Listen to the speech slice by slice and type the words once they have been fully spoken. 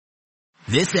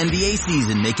This NBA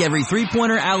season, make every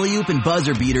three-pointer, alley-oop, and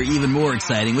buzzer beater even more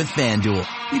exciting with FanDuel.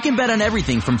 You can bet on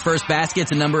everything from first basket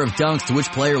to number of dunks to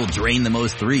which player will drain the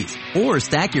most threes. Or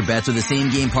stack your bets with a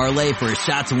same-game parlay for a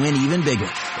shot to win even bigger.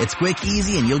 It's quick,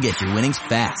 easy, and you'll get your winnings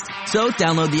fast. So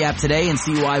download the app today and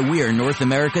see why we're North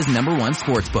America's #1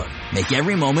 sportsbook. Make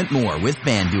every moment more with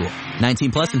FanDuel.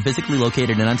 19 plus and physically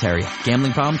located in Ontario.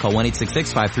 Gambling problem? Call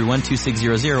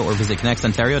 1-866-531-2600 or visit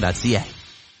connectsontario.ca.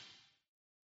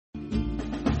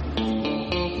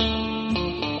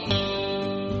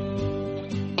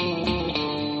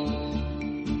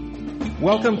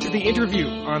 Welcome to the interview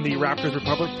on the Raptors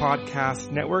Republic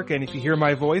Podcast Network. And if you hear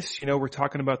my voice, you know we're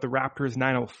talking about the Raptors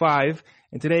 905.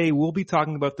 And today we'll be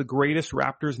talking about the greatest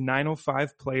Raptors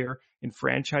 905 player in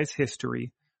franchise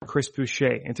history, Chris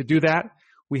Boucher. And to do that,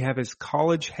 we have his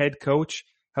college head coach,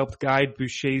 helped guide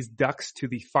Boucher's Ducks to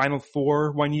the Final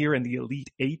Four one year and the Elite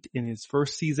Eight in his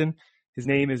first season. His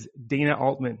name is Dana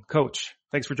Altman. Coach,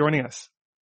 thanks for joining us.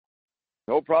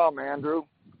 No problem, Andrew.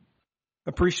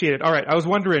 Appreciate it. All right. I was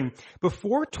wondering,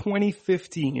 before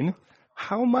 2015,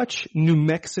 how much New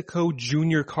Mexico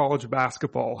junior college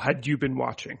basketball had you been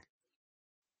watching?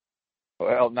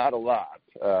 Well, not a lot.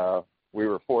 We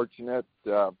were fortunate.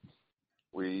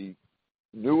 We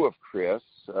knew of Chris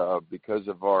because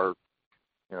of our,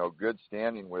 good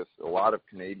standing with a lot of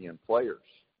Canadian players.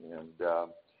 And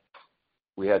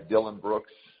we had Dylan Brooks,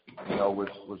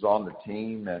 was on the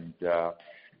team, and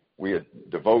we had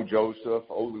DeVoe Joseph,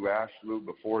 Olu Ashlew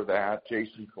before that,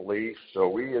 Jason Calise. So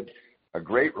we had a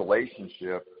great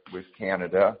relationship with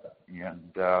Canada,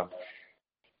 and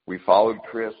we followed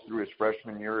Chris through his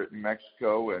freshman year at New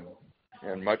Mexico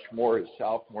and much more his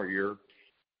sophomore year,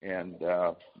 and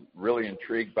really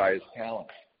intrigued by his talent.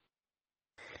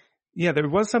 Yeah, there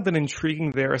was something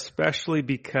intriguing there, especially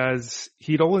because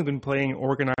he'd only been playing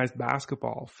organized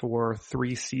basketball for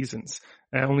 3 seasons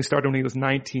and only started when he was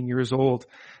 19 years old.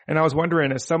 And I was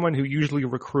wondering, as someone who usually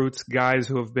recruits guys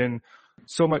who have been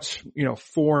so much,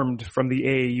 formed from the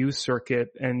AAU circuit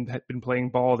and had been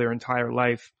playing ball their entire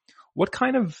life, what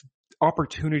kind of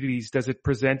opportunities does it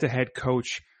present a head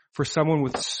coach for someone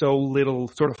with so little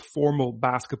sort of formal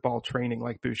basketball training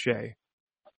like Boucher?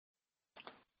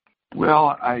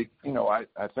 Well, I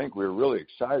think we were really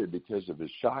excited because of his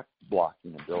shot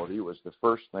blocking ability. It was the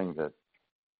first thing that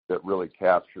really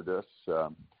captured us.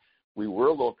 We were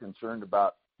a little concerned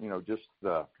about, just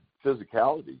the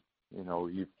physicality.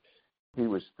 He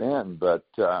was thin, but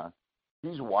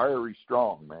he's wiry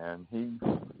strong, man.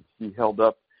 He held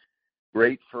up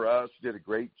great for us, did a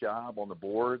great job on the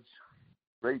boards,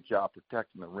 great job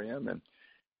protecting the rim, and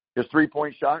his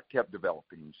three-point shot kept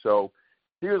developing. So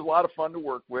he was a lot of fun to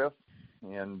work with,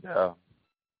 and,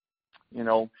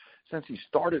 since he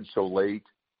started so late,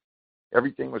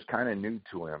 everything was kind of new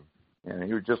to him, and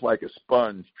he was just like a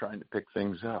sponge trying to pick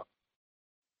things up.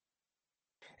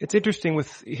 It's interesting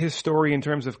with his story in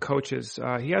terms of coaches.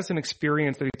 He has an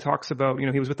experience that he talks about.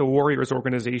 He was with the Warriors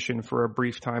organization for a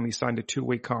brief time. He signed a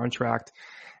 2-way contract,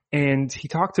 and he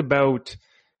talked about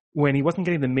when he wasn't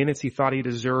getting the minutes he thought he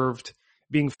deserved,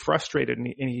 being frustrated,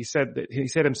 and he said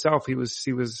himself he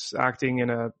was acting in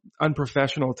a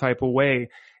unprofessional type of way.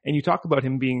 And you talk about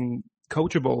him being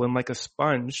coachable and like a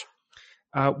sponge.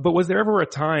 But was there ever a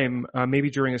time, maybe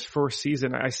during his first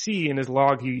season, I see in his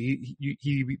log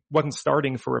he wasn't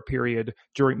starting for a period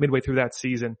midway through that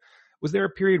season. Was there a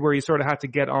period where you sort of had to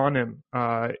get on him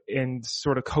and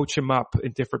sort of coach him up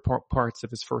in different parts of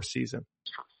his first season?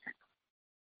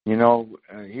 He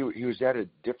was at a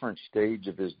different stage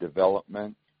of his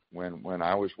development when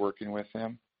I was working with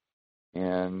him.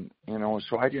 And,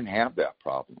 so I didn't have that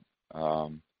problem.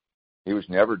 He was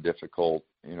never difficult,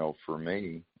 for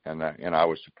me. And I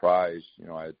was surprised,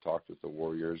 I had talked with the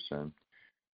Warriors and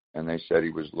they said he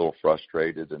was a little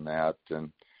frustrated in that.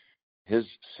 And his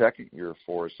second year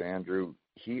for us, Andrew,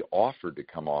 he offered to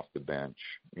come off the bench.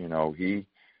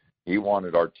 He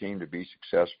wanted our team to be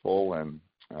successful, and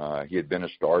he had been a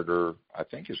starter, I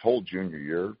think, his whole junior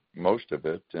year, most of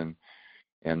it. And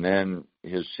then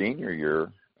his senior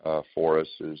year for us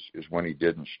is when he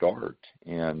didn't start.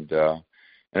 And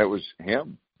it was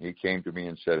him. He came to me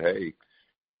and said, hey,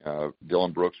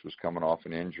 Dylan Brooks was coming off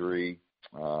an injury.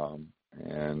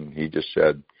 And he just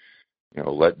said,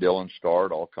 let Dylan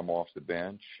start. I'll come off the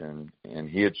bench. And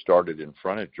he had started in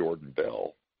front of Jordan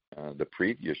Bell the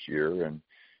previous year.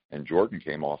 And Jordan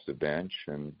came off the bench,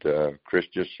 and Chris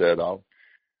just said, I'll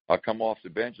come off the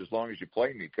bench as long as you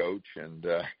play me, Coach. And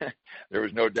there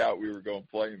was no doubt we were going to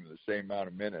play him the same amount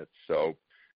of minutes. So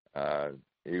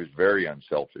he was very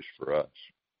unselfish for us.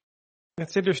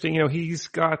 That's interesting. He's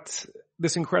got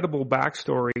this incredible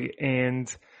backstory, and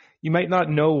you might not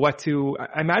know what to,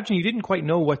 I imagine you didn't quite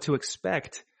know what to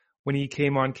expect when he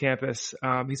came on campus.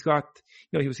 He's got,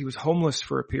 he was homeless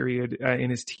for a period in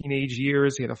his teenage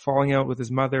years. He had a falling out with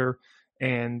his mother,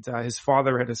 and his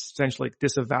father had essentially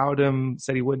disavowed him,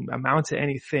 said he wouldn't amount to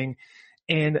anything.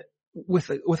 And with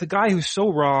a guy who's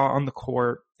so raw on the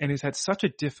court and who's had such a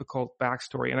difficult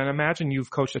backstory, and I imagine you've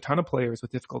coached a ton of players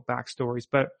with difficult backstories,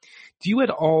 but do you at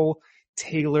all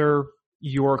tailor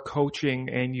your coaching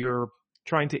and your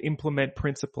trying to implement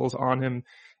principles on him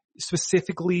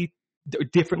specifically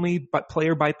differently, but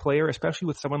player by player, especially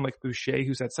with someone like Boucher,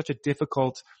 who's had such a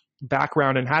difficult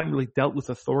background and hadn't really dealt with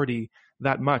authority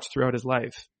that much throughout his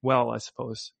life? Well, I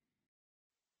suppose.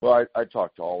 Well, I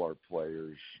talk to all our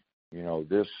players.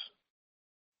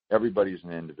 Everybody's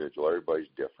an individual. Everybody's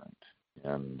different.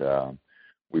 And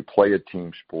we play a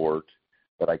team sport,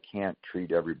 but I can't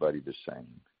treat everybody the same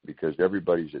because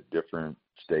everybody's at different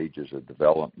stages of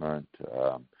development.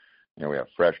 We have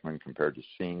freshmen compared to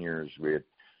seniors. We had,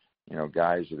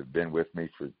 guys that have been with me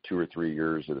for 2 or 3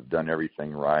 years that have done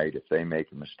everything right. If they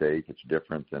make a mistake, it's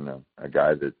different than a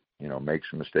guy that, makes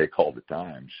a mistake all the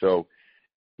time. So,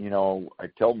 I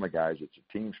tell the guys it's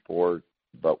a team sport,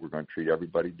 but we're going to treat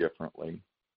everybody differently.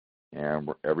 And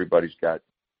everybody's got,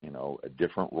 a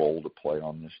different role to play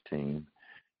on this team.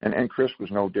 And Chris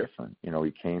was no different.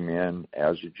 He came in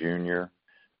as a junior.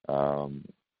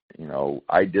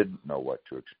 I didn't know what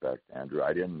to expect, Andrew.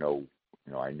 I didn't know,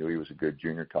 I knew he was a good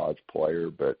junior college player,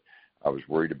 but I was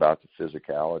worried about the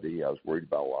physicality. I was worried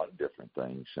about a lot of different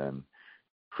things. And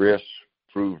Chris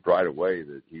proved right away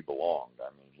that he belonged. I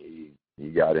mean,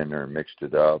 he got in there and mixed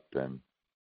it up, and,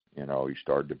 he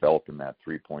started developing that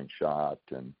three-point shot.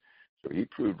 And so he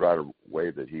proved right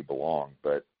away that he belonged.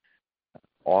 But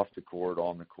off the court,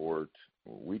 on the court,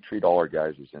 we treat all our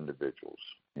guys as individuals.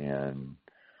 And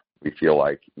we feel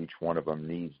like each one of them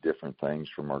needs different things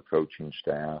from our coaching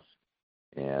staff,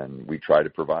 and we try to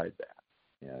provide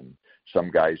that. And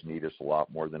some guys need us a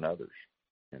lot more than others.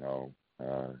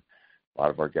 A lot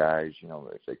of our guys,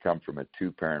 if they come from a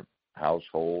 2-parent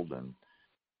household and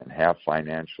have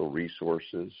financial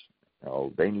resources,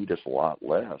 they need us a lot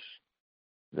less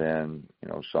than,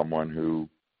 someone who,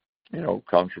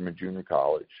 comes from a junior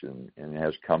college and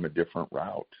has come a different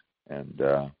route. And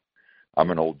I'm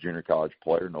an old junior college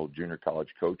player, an old junior college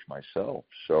coach myself.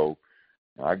 So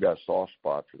I've got a soft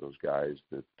spot for those guys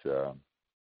that,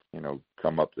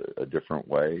 come up a different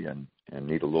way and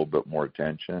need a little bit more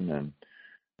attention. And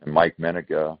Mike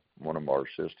Menega, one of our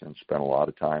assistants, spent a lot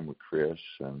of time with Chris.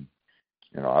 And,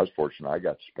 I was fortunate I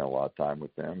got to spend a lot of time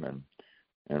with him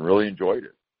and really enjoyed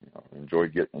it.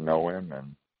 Enjoyed getting to know him,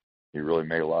 and he really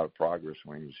made a lot of progress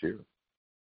when he was here.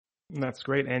 That's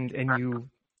great. And you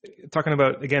talking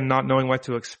about, again, not knowing what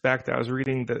to expect. I was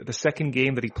reading the second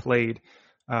game that he played.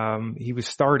 He was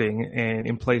starting and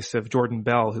in place of Jordan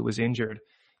Bell, who was injured.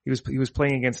 He was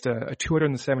playing against a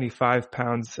 275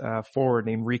 pounds forward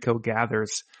named Rico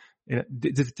Gathers.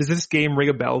 Does this game ring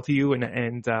a bell to you?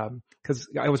 And because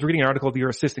I was reading an article that your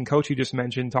assistant coach you just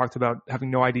mentioned talked about having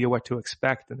no idea what to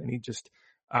expect, and then he just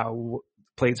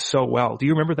played so well. Do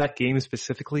you remember that game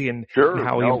specifically and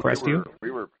how he impressed you?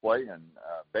 We were playing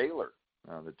Baylor,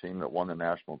 the team that won the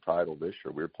national title this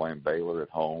year. We were playing Baylor at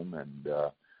home,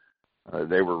 and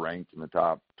they were ranked in the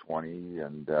top 20,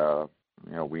 and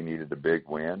we needed a big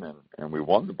win, and we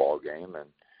won the ball game,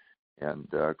 and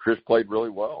Chris played really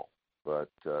well. But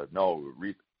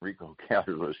Rico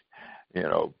Gathers was,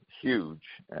 huge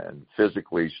and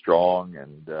physically strong,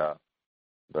 and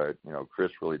but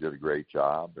Chris really did a great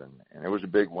job, and it was a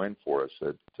big win for us.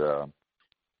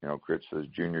 Chris's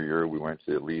junior year, we went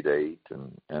to the Elite Eight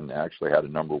and actually had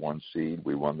a number 1 seed.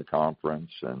 We won the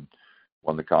conference and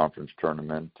won the conference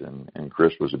tournament, and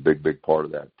Chris was a big part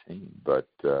of that team. But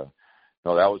that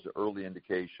was the early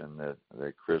indication that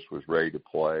Chris was ready to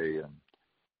play and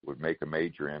would make a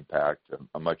major impact,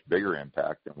 a much bigger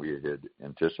impact than we had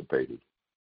anticipated.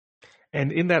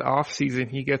 And in that off season,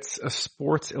 he gets a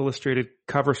Sports Illustrated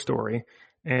cover story,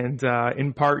 and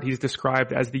in part, he's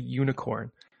described as the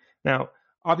unicorn. Now,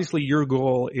 obviously, your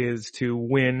goal is to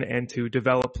win and to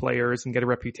develop players and get a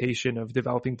reputation of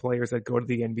developing players that go to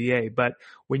the NBA. But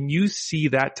when you see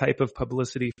that type of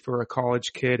publicity for a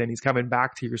college kid and he's coming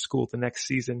back to your school the next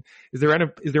season, is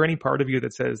there any part of you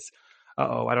that says,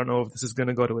 uh-oh, I don't know if this is going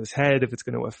to go to his head, if it's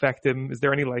going to affect him? Is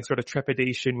there any sort of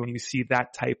trepidation when you see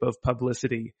that type of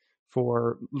publicity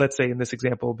for, let's say in this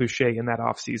example, Boucher in that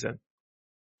off season?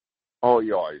 Oh,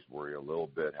 you always worry a little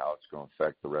bit how it's going to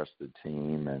affect the rest of the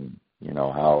team and,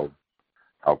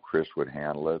 how Chris would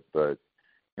handle it. But,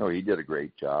 he did a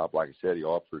great job. Like I said, he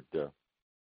offered to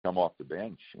come off the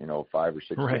bench, 5 or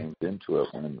 6 Right. games into it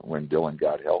when Dylan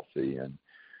got healthy.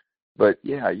 But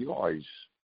yeah, you always,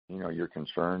 you're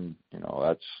concerned,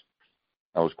 that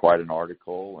was quite an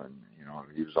article, and,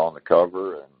 he was on the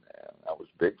cover, and that was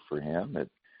big for him.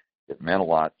 It meant a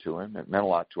lot to him. It meant a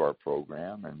lot to our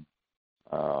program.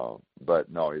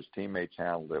 But no, his teammates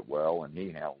handled it well, and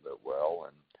he handled it well,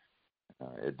 and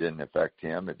it didn't affect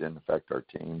him. It didn't affect our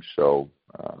team. So,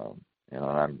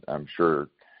 I'm sure,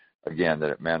 again, that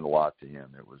it meant a lot to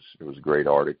him. It was a great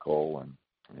article,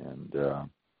 and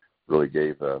really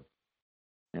gave a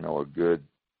good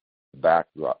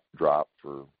backdrop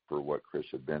for what Chris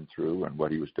had been through and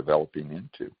what he was developing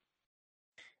into.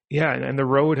 Yeah, and the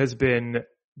road has been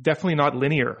definitely not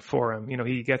linear for him.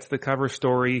 He gets the cover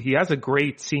story. He has a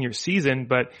great senior season,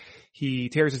 but he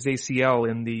tears his ACL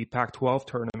in the Pac-12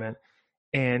 tournament.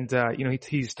 And,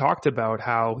 he's talked about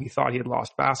how he thought he had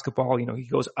lost basketball. He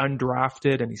goes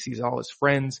undrafted and he sees all his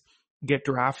friends get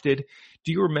drafted.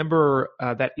 Do you remember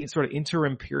that sort of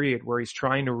interim period where he's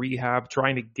trying to rehab,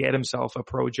 trying to get himself a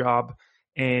pro job,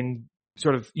 and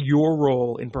sort of your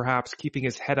role in perhaps keeping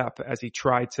his head up as he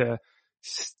tried to,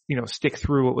 stick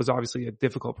through what was obviously a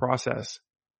difficult process?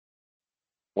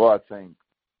 Well, I think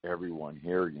everyone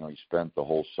here, he spent the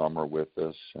whole summer with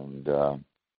us, and,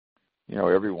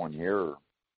 everyone here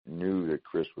knew that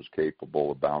Chris was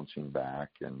capable of bouncing back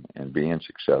and being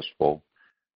successful.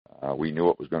 We knew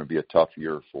it was going to be a tough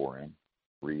year for him,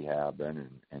 rehabbing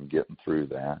and getting through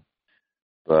that.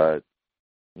 But,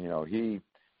 he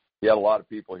had a lot of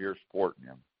people here supporting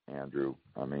him, Andrew.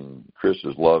 I mean, Chris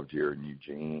is loved here in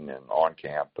Eugene and on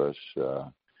campus.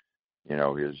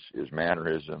 His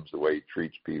mannerisms, the way he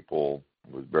treats people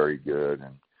was very good.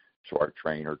 And so our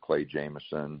trainer, Clay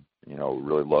Jameson,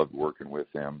 really loved working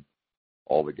with him.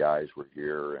 All the guys were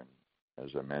here, and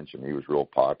as I mentioned, he was real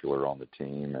popular on the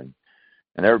team, and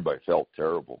everybody felt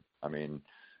terrible. I mean,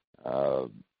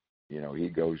 he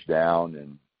goes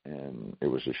down, and it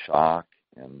was a shock.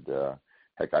 And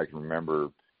heck, I can remember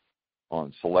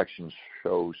on selection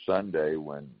show Sunday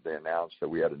when they announced that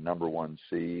we had a number 1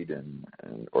 seed,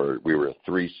 or we were a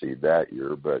 3 seed that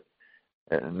year,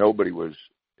 and nobody was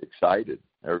excited.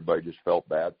 Everybody just felt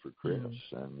bad for Chris.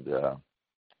 Mm-hmm. And,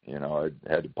 I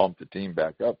had to pump the team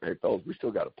back up. Hey, fellas, we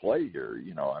still got to play here.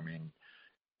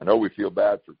 I know we feel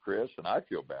bad for Chris, and I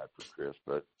feel bad for Chris,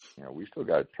 but, we still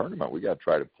got a tournament. We got to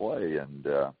try to play. And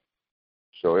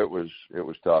so it was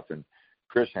tough. And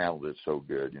Chris handled it so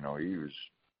good. He was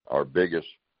our biggest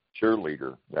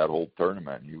cheerleader that whole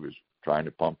tournament. He was trying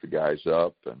to pump the guys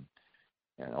up and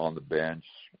on the bench,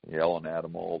 yelling at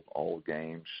them all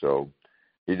games. So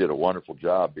he did a wonderful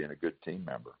job being a good team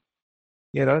member.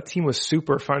 Yeah, that team was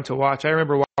super fun to watch. I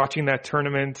remember watching that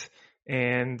tournament,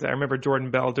 and I remember Jordan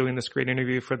Bell doing this great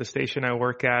interview for the station I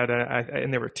work at,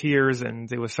 and there were tears, and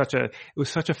it was such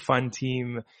a fun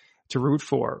team to root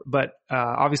for. But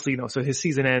obviously, so his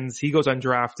season ends. He goes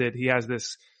undrafted. He has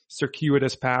this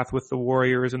circuitous path with the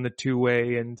Warriors and the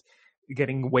two-way and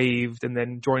getting waived, and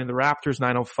then joining the Raptors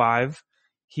 905.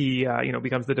 He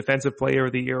becomes the defensive player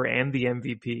of the year and the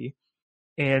MVP.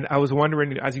 And I was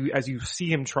wondering, as you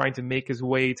see him trying to make his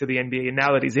way to the NBA, and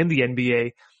now that he's in the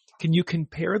NBA, can you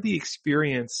compare the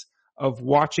experience of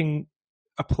watching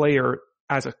a player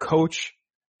as a coach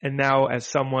and now as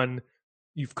someone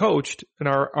you've coached and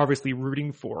are obviously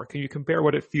rooting for? Can you compare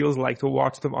what it feels like to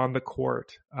watch them on the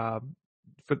court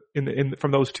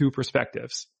from those two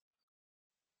perspectives?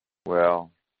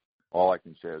 Well, all I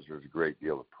can say is there's a great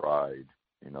deal of pride,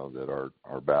 that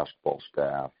our basketball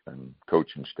staff and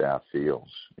coaching staff feels,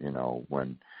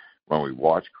 when we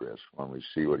watch Chris, when we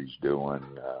see what he's doing.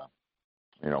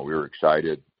 We were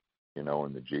excited, in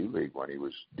the G League when he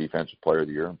was Defensive Player of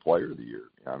the Year and Player of the Year.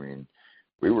 I mean,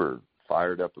 we were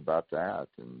fired up about that.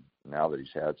 And now that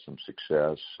he's had some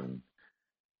success and,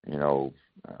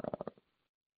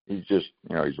 he's just,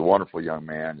 he's a wonderful young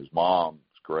man. His mom's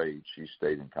great. She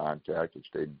stayed in contact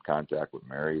with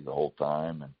Mary the whole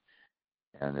time.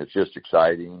 And it's just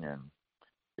exciting, and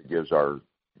it gives our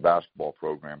basketball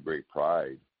program great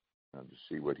pride to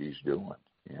see what he's doing.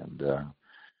 And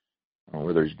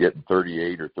whether he's getting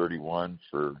 38 or 31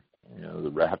 for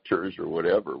the Raptors or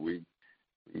whatever, we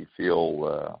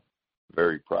feel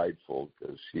very prideful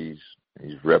because he's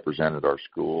represented our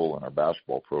school and our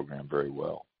basketball program very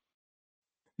well.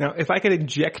 Now, if I could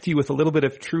inject you with a little bit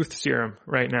of truth serum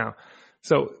right now.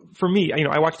 So for me,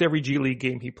 I watched every G League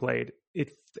game he played.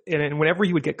 And whenever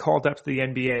he would get called up to the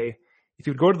NBA, if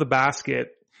he would go to the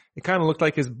basket, it kind of looked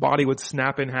like his body would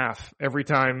snap in half every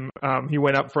time he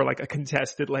went up for like a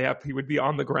contested layup. He would be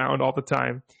on the ground all the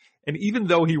time. And even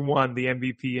though he won the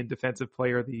MVP and Defensive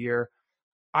Player of the Year,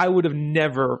 I would have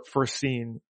never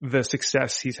foreseen the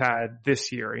success he's had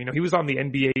this year. You know, he was on the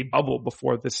NBA bubble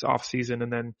before this offseason,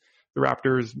 and then the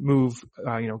Raptors move,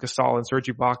 Gasol and Serge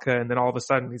Ibaka, and then all of a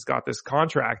sudden he's got this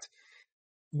contract.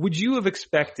 Would you have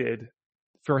expected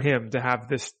for him to have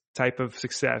this type of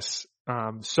success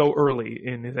so early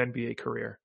in his NBA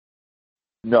career?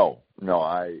 No,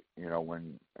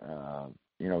 when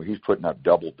he's putting up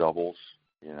double doubles,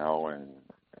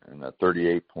 and a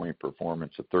 38-point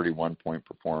performance, a 31-point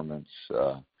performance.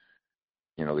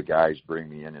 The guys bring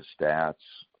me in his stats,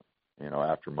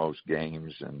 after most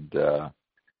games, and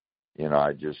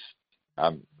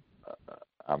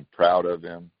I'm proud of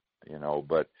him,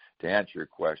 But to answer your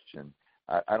question,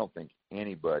 I don't think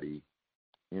anybody,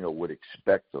 would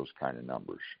expect those kind of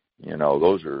numbers.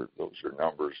 Those are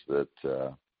numbers that,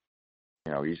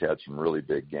 he's had some really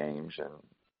big games,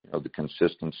 and the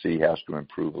consistency has to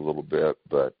improve a little bit.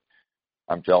 But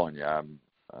I'm telling you, I'm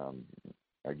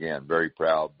again very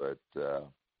proud. But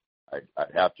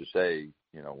I'd have to say,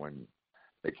 when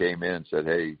they came in and said,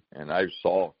 "Hey," and I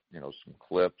saw some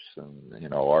clips,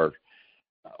 and our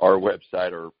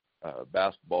website, our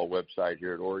basketball website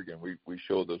here at Oregon, we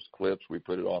show those clips. We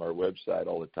put it on our website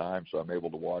all the time, so I'm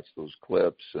able to watch those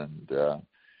clips. And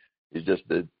he just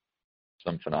did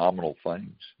some phenomenal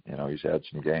things. He's had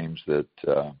some games that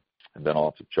have been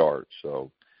off the charts.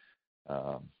 So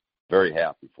very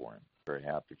happy for him. Very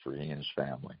happy for he and his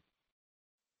family.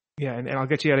 Yeah, and I'll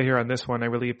get you out of here on this one. I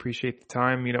really appreciate the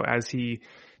time. As he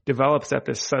develops at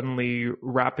this suddenly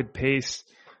rapid pace,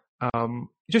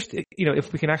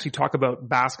 if we can actually talk about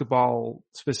basketball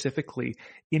specifically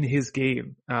in his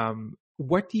game,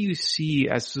 what do you see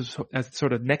as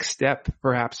sort of next step,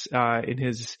 perhaps, in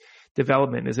his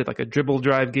development? Is it like a dribble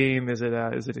drive game? Is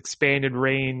it expanded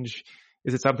range?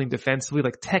 Is it something defensively?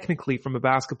 Like technically, from a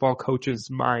basketball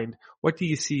coach's mind, what do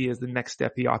you see as the next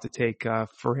step he ought to take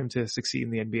for him to succeed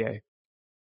in the NBA?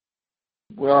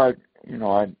 Well,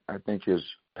 I think his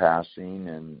passing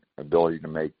and ability to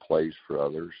make plays for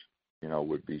others,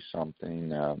 would be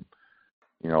something.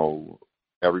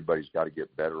 Everybody's got to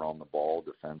get better on the ball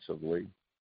defensively.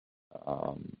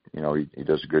 He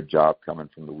does a good job coming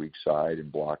from the weak side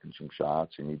and blocking some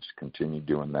shots. He needs to continue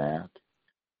doing that.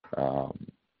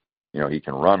 He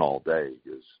can run all day.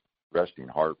 His resting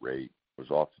heart rate was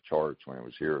off the charts when he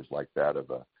was here. It was like that of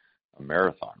a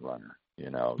marathon runner,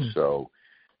 So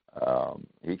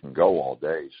he can go all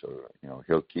day. So,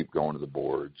 he'll keep going to the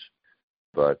boards.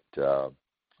 But,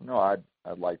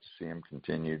 I'd like to see him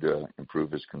continue to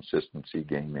improve his consistency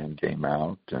game in, game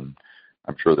out. And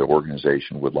I'm sure the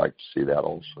organization would like to see that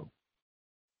also.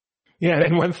 Yeah,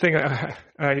 and one thing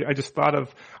I just thought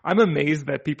of, I'm amazed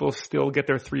that people still get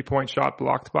their 3-point shot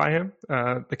blocked by him.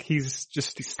 He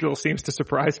still seems to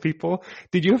surprise people.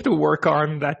 Did you have to work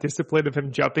on that discipline of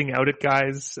him jumping out at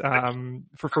guys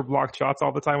for blocked shots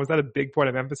all the time? Was that a big point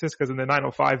of emphasis? Because in the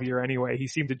 905 year anyway, he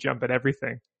seemed to jump at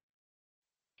everything.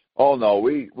 Oh, no,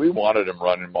 we wanted him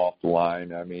running him off the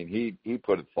line. I mean, he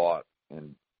put a thought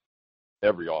in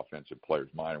every offensive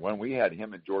player's mind. When we had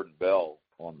him and Jordan Bell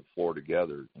on the floor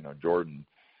together, Jordan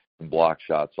can block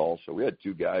shots also. We had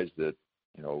two guys that,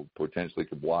 potentially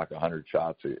could block 100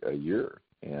 shots a year.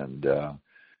 And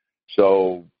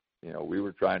so, we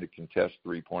were trying to contest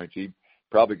 3 points. He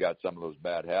probably got some of those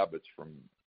bad habits from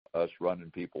us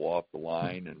running people off the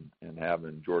line and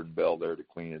having Jordan Bell there to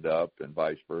clean it up and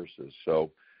vice versa.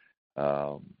 So,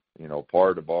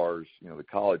 part of ours, the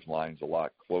college line's a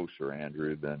lot closer,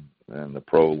 Andrew, than the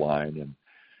pro line. And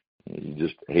you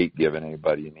just hate giving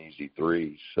anybody an easy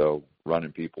three. So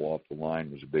running people off the line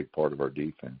was a big part of our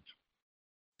defense.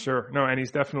 Sure. No, and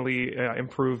he's definitely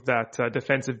improved that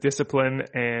defensive discipline,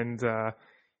 and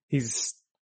he's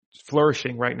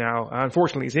flourishing right now.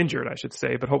 Unfortunately, he's injured, I should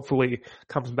say, but hopefully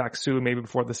comes back soon, maybe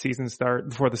before the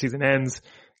season ends,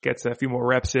 gets a few more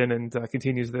reps in, and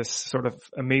continues this sort of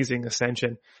amazing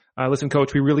ascension. Listen,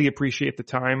 Coach, we really appreciate the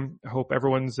time. I hope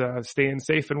everyone's staying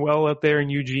safe and well out there in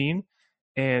Eugene,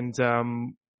 and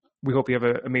we hope you have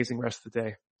an amazing rest of the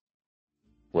day.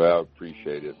 Well, I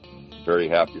appreciate it. Very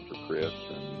happy for Chris,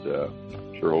 and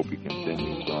sure hope he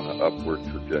continues on an upward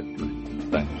trajectory.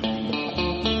 Thanks.